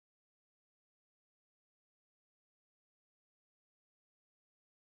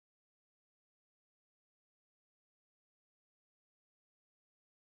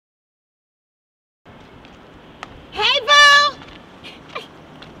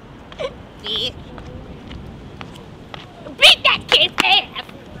bitch. Beat that kid's ass.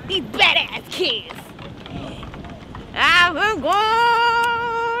 These badass kids. I will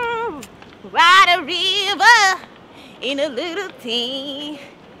go ride a river in a little tea.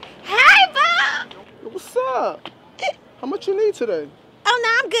 Hi, Bob. What's up? How much you need today? Oh, no,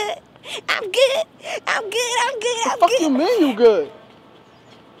 I'm good. I'm good. I'm good. I'm good. I'm What the fuck good. you mean you good?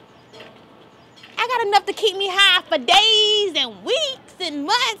 I got enough to keep me high for days and weeks and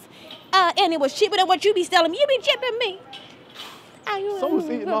months. And it was cheaper than what you be selling me. You be chipping me. Someone's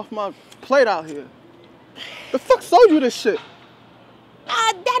eating off my plate out here. The fuck sold you this shit?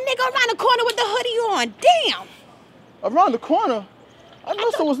 That nigga around the corner with the hoodie on. Damn. Around the corner? I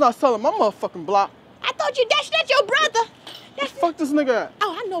know someone's not selling my motherfucking block. I thought that's your brother. Where the fuck this nigga at?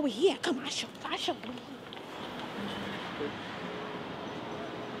 Oh, I know where he at. Come on, I'll show you.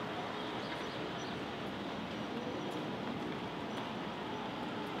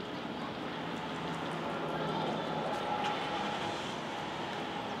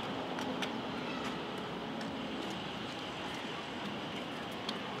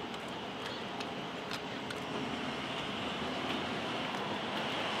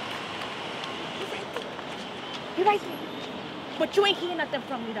 He right there. But you ain't hear nothing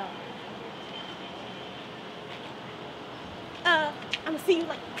from me, though. I'ma see you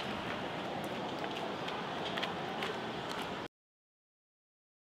later.